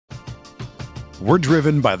We're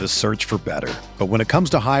driven by the search for better. But when it comes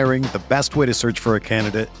to hiring, the best way to search for a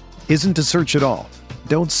candidate isn't to search at all.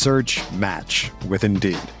 Don't search, match with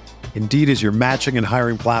Indeed. Indeed is your matching and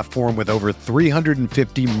hiring platform with over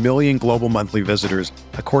 350 million global monthly visitors,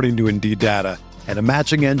 according to Indeed data, and a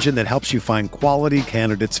matching engine that helps you find quality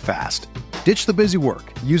candidates fast. Ditch the busy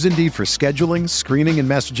work. Use Indeed for scheduling, screening, and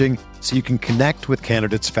messaging so you can connect with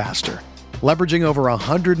candidates faster. Leveraging over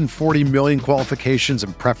 140 million qualifications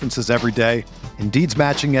and preferences every day, Indeed's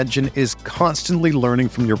matching engine is constantly learning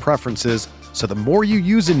from your preferences, so the more you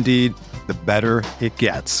use Indeed, the better it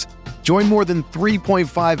gets. Join more than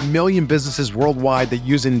 3.5 million businesses worldwide that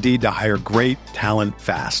use Indeed to hire great talent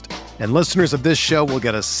fast. And listeners of this show will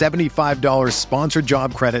get a $75 sponsored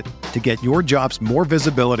job credit to get your jobs more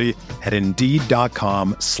visibility at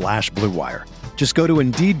Indeed.com/Blue Wire. Just go to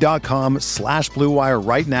Indeed.com/Blue Wire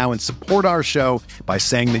right now and support our show by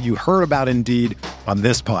saying that you heard about Indeed on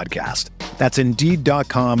this podcast. That's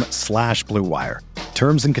Indeed.com/Blue Wire.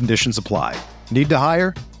 Terms and conditions apply. Need to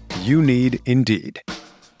hire? You need Indeed.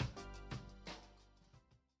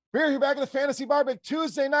 We're here back at the Fantasy Bar. Big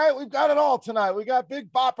Tuesday night. We've got it all tonight. We got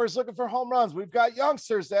big boppers looking for home runs. We've got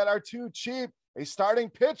youngsters that are too cheap, a starting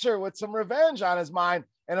pitcher with some revenge on his mind,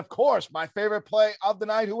 and of course, my favorite play of the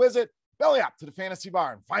night. Who is it? Belly up to the Fantasy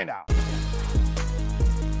Bar and find out.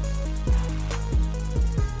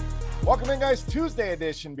 Welcome in, guys. Tuesday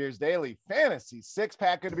edition, Beers Daily Fantasy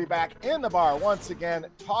Six-Pack. Good to be back in the bar once again,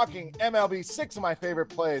 talking MLB, 6 of my favorite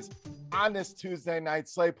plays on this Tuesday night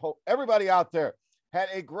slate. Hope everybody out there had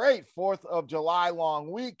a great 4th of July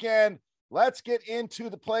long weekend. Let's get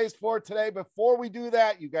into the plays for today. Before we do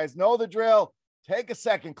that, you guys know the drill. Take a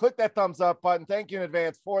second, click that thumbs up button. Thank you in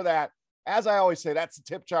advance for that. As I always say, that's the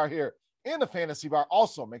tip jar here in the Fantasy Bar.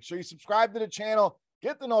 Also, make sure you subscribe to the channel,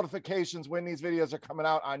 get the notifications when these videos are coming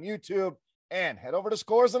out on YouTube, and head over to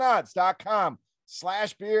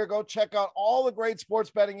scoresandodds.com/beer. Go check out all the great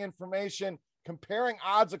sports betting information, comparing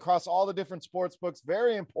odds across all the different sports books.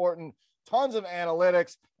 Very important. Tons of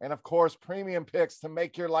analytics, and of course, premium picks to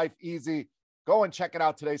make your life easy. Go and check it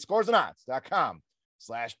out today.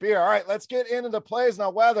 Scoresandodds.com/beer. All right, let's get into the plays.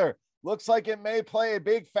 Now, weather looks like it may play a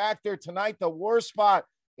big factor tonight. The worst spot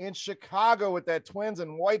in Chicago with that Twins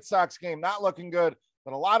and White Sox game. Not looking good,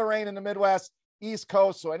 but a lot of rain in the Midwest, East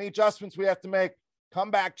Coast. So any adjustments we have to make, come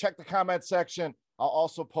back, check the comment section. I'll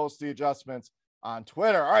also post the adjustments on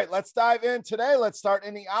Twitter. All right, let's dive in today. Let's start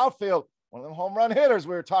in the outfield. One of them home run hitters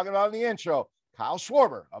we were talking about in the intro, Kyle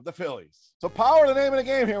Schwarber of the Phillies. So power, the name of the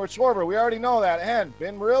game here with Schwarber. We already know that. And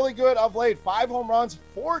been really good of late. 5 home runs,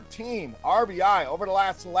 14 RBI over the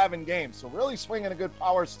last 11 games. So really swinging a good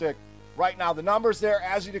power stick right now. The numbers there,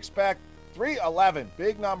 as you'd expect, 311,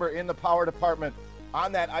 big number in the power department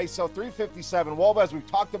on that ISO, 357. Woba, as we've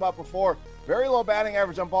talked about before, very low batting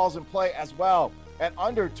average on balls in play as well at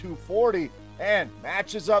under 240, and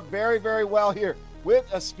matches up very, very well here with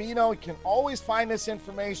Espino. You can always find this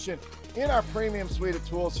information in our premium suite of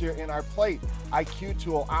tools here in our Plate IQ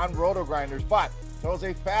tool on Roto Grinders. But throws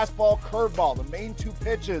a fastball, curveball, the main 2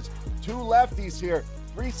 pitches, 2 lefties here,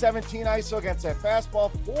 317 ISO against that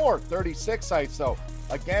fastball, 436 ISO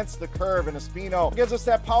against the curve, and Espino gives us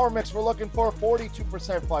that power mix we're looking for.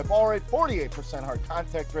 42% fly ball rate, 48% hard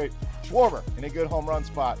contact rate. Schwarber in a good home run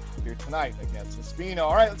spot here tonight against Espino.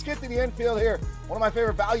 All right, let's get to the infield here. One of my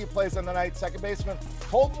favorite value plays on the night, second baseman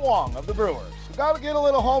Colton Wong of the Brewers. We got to get a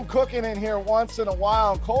little home cooking in here once in a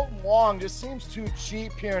while, and Colton Wong just seems too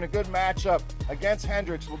cheap here in a good matchup against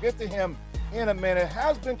Hendricks. We'll get to him in a minute.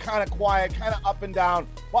 Has been kind of quiet, kind of up and down,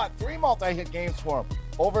 but 3 multi-hit games for him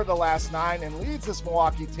over the last 9, and leads this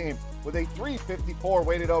Milwaukee team with a 354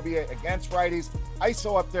 weighted OBA against righties.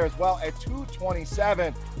 ISO up there as well at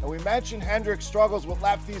 227. And we mentioned Hendricks struggles with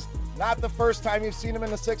lefties. Not the first time you've seen him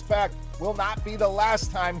in the 6-pack. Will not be the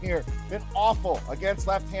last time here. Been awful against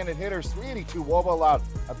left-handed hitters. 382 WOBA allowed.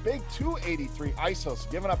 A big 283 ISOs,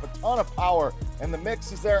 giving up a ton of power. And the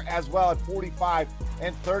mix is there as well at 45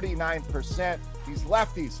 and 39%. These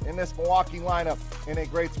lefties in this Milwaukee lineup in a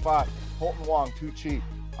great spot. Colton Wong, too cheap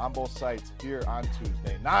on both sides here on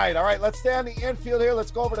Tuesday night. All right, let's stay on the infield here.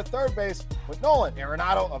 Let's go over to third base with Nolan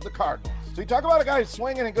Arenado of the Cardinals. So you talk about a guy who's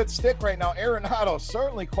swinging a good stick right now. Arenado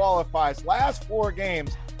certainly qualifies. Last 4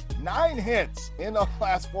 games, 9 hits in the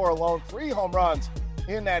last 4 alone, 3 home runs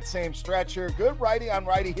in that same stretch here. Good righty on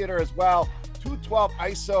righty hitter as well. 212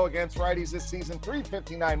 ISO against righties this season,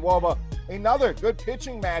 359 WOBA. Another good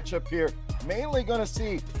pitching matchup here Mainly going to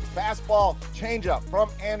see fastball changeup from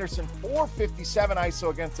Anderson, 457 ISO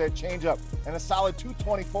against that changeup, and a solid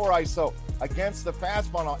 224 ISO against the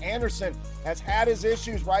fastball. Now, Anderson has had his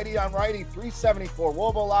issues righty on righty, 374.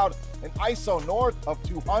 Woba allowed an ISO north of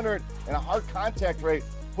 200 and a hard contact rate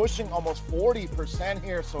pushing almost 40%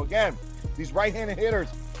 here. So again, these right-handed hitters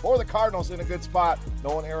for the Cardinals in a good spot.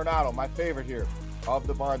 Nolan Arenado, my favorite here of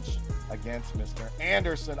the bunch against Mr.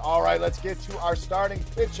 Anderson. All right, let's get to our starting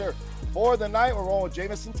pitcher for the night. We're rolling with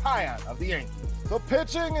Jameson Taillon of the Yankees. So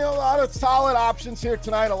pitching, a lot of solid options here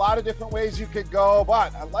tonight, a lot of different ways you could go,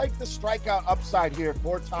 but I like the strikeout upside here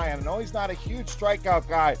for Taillon. I know he's not a huge strikeout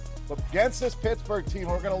guy, but against this Pittsburgh team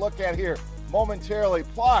we're going to look at here momentarily.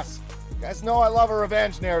 Plus, you guys know I love a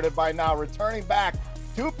revenge narrative by now, returning back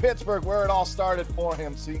to Pittsburgh where it all started for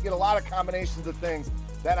him. So you get a lot of combinations of things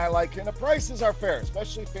that I like, and the prices are fair,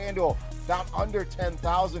 especially FanDuel down under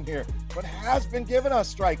 10,000 here, but has been giving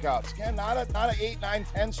us strikeouts. Again, not an 8, 9,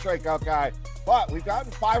 10 strikeout guy, but we've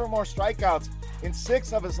gotten 5 or more strikeouts in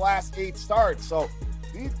 6 of his last 8 starts. So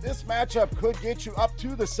this matchup could get you up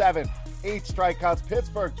to the 7, 8 strikeouts.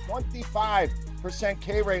 Pittsburgh, 25%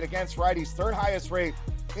 K rate against righties, 3rd highest rate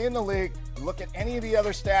in the league. You look at any of the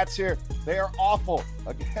other stats here, they are awful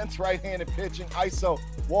against right-handed pitching, ISO,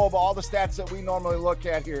 WOBA, all the stats that we normally look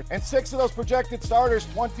at here. And 6 of those projected starters,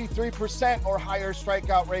 23% or higher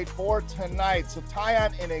strikeout rate for tonight. So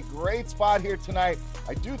Taillon in a great spot here tonight.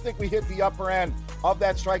 I do think we hit the upper end of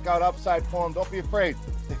that strikeout upside for him. Don't be afraid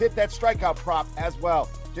to hit that strikeout prop as well.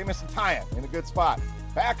 Jameson Taillon in a good spot.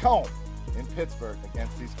 Back home in Pittsburgh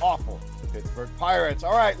against these awful Pittsburgh Pirates.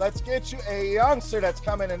 All right, let's get you a youngster that's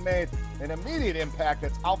come in and made an immediate impact.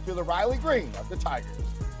 That's outfielder Riley Green of the Tigers.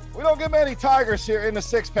 We don't get many Tigers here in the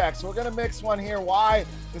 6-pack, so we're going to mix one here. Why?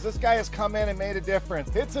 Because this guy has come in and made a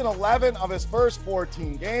difference. Hits in 11 of his first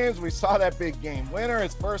 14 games. We saw that big game winner.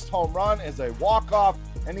 His first home run is a walk-off,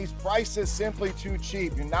 and these prices simply too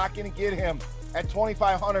cheap. You're not going to get him at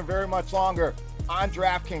 $2,500 very much longer on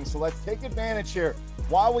DraftKings, so let's take advantage here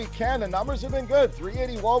while we can. The numbers have been good.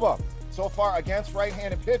 380 WOBA so far against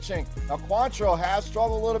right-handed pitching. Now, Quantrill has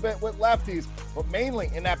struggled a little bit with lefties, but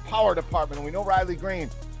mainly in that power department. And we know Riley Green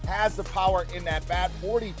has the power in that bat,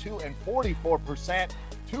 42 and 44%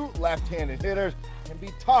 to left-handed hitters. Can be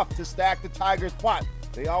tough to stack the Tigers, but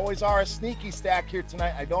they always are a sneaky stack here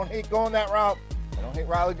tonight. I don't hate going that route. I don't hate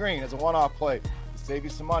Riley Green as a one-off play to save you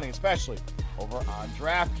some money, especially over on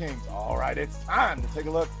DraftKings. All right, it's time to take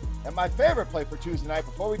a look at my favorite play for Tuesday night.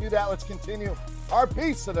 Before we do that, let's continue our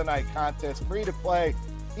Beast of the Night contest. Free to play,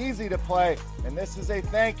 easy to play, and this is a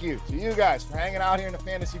thank you to you guys for hanging out here in the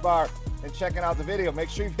Fantasy Bar and checking out the video. Make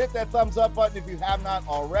sure you hit that thumbs up button if you have not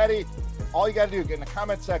already. And all you got to do, get in the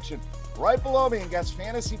comment section right below me and guess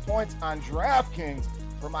fantasy points on DraftKings.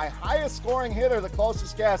 For my highest scoring hitter, the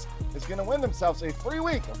closest guess is going to win themselves a free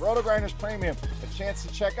week of RotoGrinders Premium, a chance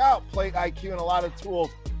to check out Plate IQ and a lot of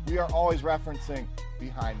tools we are always referencing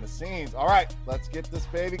behind the scenes. All right, let's get this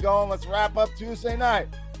baby going. Let's wrap up Tuesday night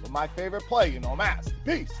with my favorite play, you know, Mass,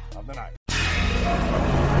 Beast of the Night.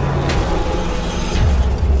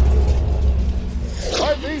 All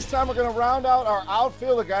right, this time we're going to round out our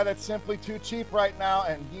outfield, a guy that's simply too cheap right now,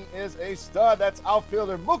 and he is a stud. That's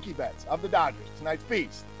outfielder Mookie Betts of the Dodgers, tonight's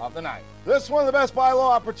Beast of the Night. This is one of the best buy low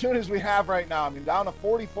opportunities we have right now. I mean, down to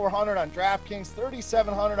 $4,400 on DraftKings,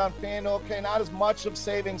 $3,700 on FanDuel. Okay, not as much of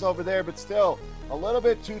savings over there, but still a little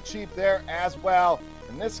bit too cheap there as well.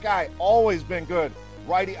 And this guy always been good,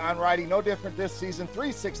 righty on righty, no different this season.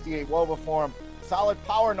 368 WOBA for him. Solid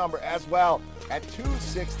power number as well at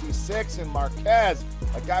 266. And Marquez,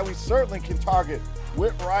 a guy we certainly can target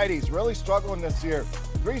with righties, really struggling this year.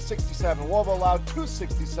 367 WOBA allowed,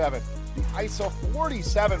 267. The ISO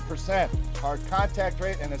 47% hard contact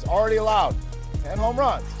rate, and has already allowed 10 home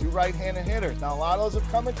runs to right-handed hitters. Now, a lot of those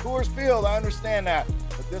have come in Coors Field. I understand that,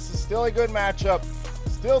 but this is still a good matchup.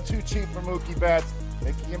 Still too cheap for Mookie Betts,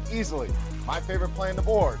 making him easily my favorite play on the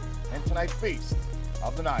board and tonight's Beast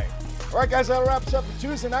of the Night. All right, guys, that wraps up for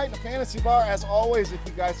Tuesday night in the Fantasy Bar. As always, if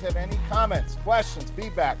you guys have any comments, questions,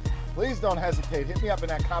 feedback, please don't hesitate. Hit me up in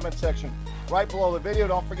that comment section right below the video.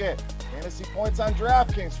 Don't forget, fantasy points on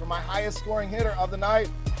DraftKings for my highest scoring hitter of the night.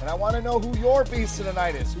 And I want to know who your Beast of the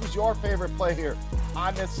Night is. Who's your favorite play here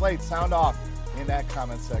on this slate? Sound off in that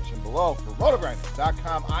comment section below. For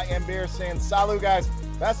RotoGrinders.com, I am Beer saying salut, guys.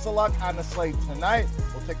 Best of luck on the slate tonight.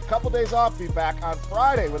 We'll take a couple days off. Be back on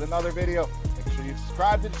Friday with another video. Make sure you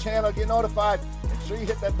subscribe to the channel, get notified. Make sure you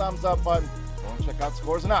hit that thumbs up button. Go and check out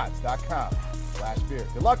scoresandodds.com/beer.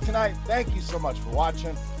 Good luck tonight. Thank you so much for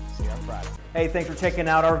watching. See you on Friday. Hey, thanks for checking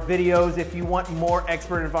out our videos. If you want more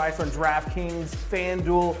expert advice on DraftKings,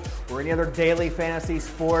 FanDuel, or any other daily fantasy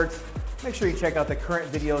sports, make sure you check out the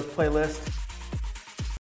current videos playlist